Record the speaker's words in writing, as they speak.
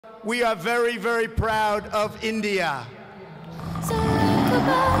we are very, very proud of India.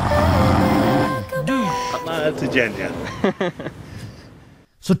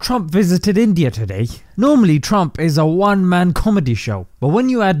 So Trump visited India today. Normally Trump is a one-man comedy show, but when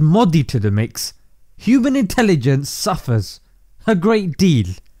you add Modi to the mix, human intelligence suffers a great deal.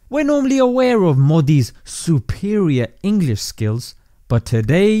 We're normally aware of Modi's superior English skills, but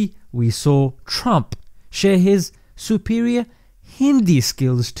today we saw Trump share his superior Hindi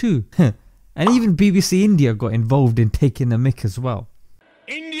skills too. And even BBC India got involved in taking the mick as well.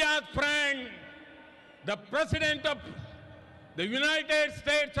 India's friend, the President of the United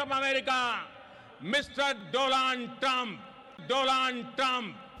States of America, Mr. Donald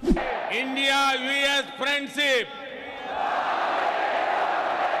Trump. India-US friendship.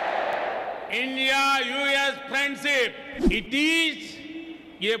 India-US friendship. It is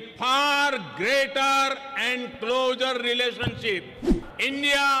a far greater and closer relationship.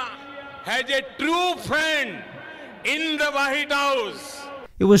 India has a true friend in the White House.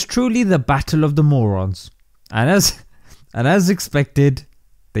 It was truly the battle of the morons. And as expected,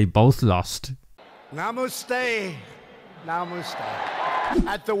 they both lost. Namaste. Namaste.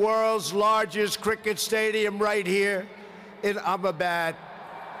 At the world's largest cricket stadium right here in Ahmedabad.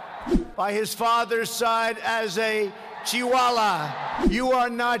 By his father's side as a Chihuahua, you are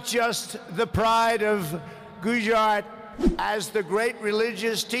not just the pride of Gujarat. As the great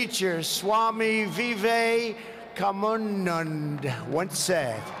religious teacher Swami Vivekanand once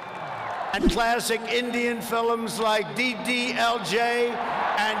said, and classic Indian films like DDLJ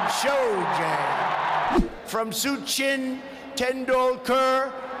and Showjay, from Sachin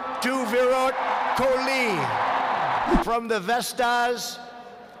Tendulkar to Virat Kohli, from the Vestas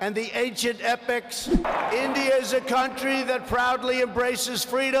and the ancient epics, India is a country that proudly embraces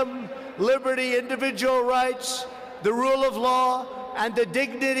freedom, liberty, individual rights, the rule of law, and the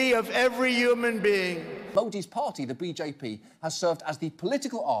dignity of every human being. Modi's party, the BJP, has served as the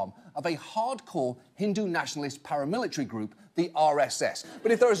political arm of a hardcore Hindu nationalist paramilitary group, the RSS.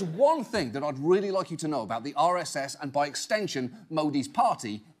 But if there is one thing that I'd really like you to know about the RSS, and by extension, Modi's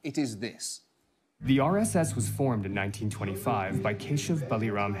party, it is this. The RSS was formed in 1925 by Keshav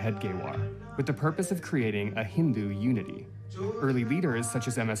Baliram Hedgewar with the purpose of creating a Hindu unity. Early leaders such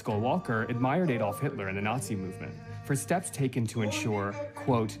as M.S. Golwalkar admired Adolf Hitler and the Nazi movement for steps taken to ensure,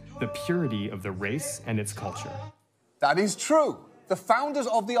 quote, the purity of the race and its culture. That is true. The founders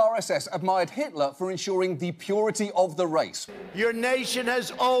of the RSS admired Hitler for ensuring the purity of the race. Your nation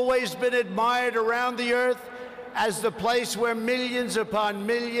has always been admired around the earth as the place where millions upon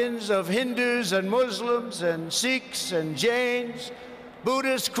millions of Hindus and Muslims and Sikhs and Jains,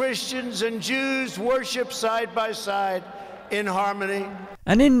 Buddhists, Christians and Jews worship side by side in harmony.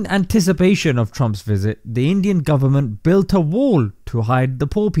 And in anticipation of Trump's visit, the Indian government built a wall to hide the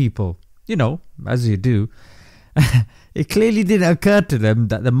poor people. You know, as you do. It clearly didn't occur to them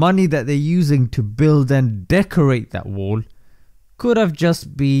that the money that they're using to build and decorate that wall could have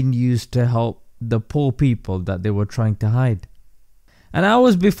just been used to help the poor people that they were trying to hide. And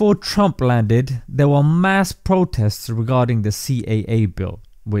hours before Trump landed, there were mass protests regarding the CAA bill,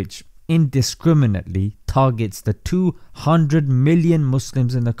 which indiscriminately targets the 200 million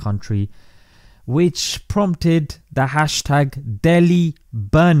Muslims in the country, which prompted the hashtag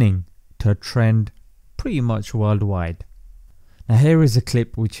delhiburning to trend pretty much worldwide. Now here is a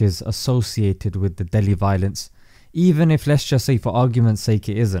clip which is associated with the Delhi violence, even if, let's just say for argument's sake,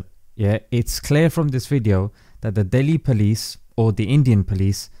 it isn't. Yeah, it's clear from this video that the Delhi police or the Indian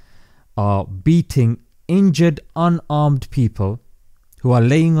police are beating injured unarmed people who are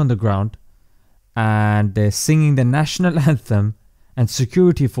laying on the ground, and they're singing the national anthem, and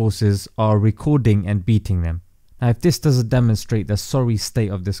security forces are recording and beating them. Now if this doesn't demonstrate the sorry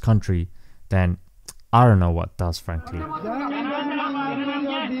state of this country, then I don't know what does, frankly.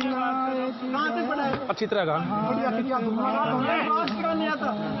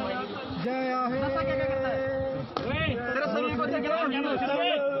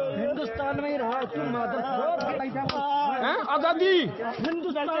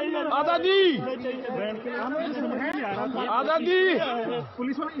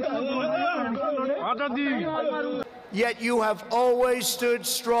 Yet you have always stood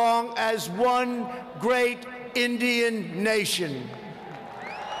strong as one great Indian nation.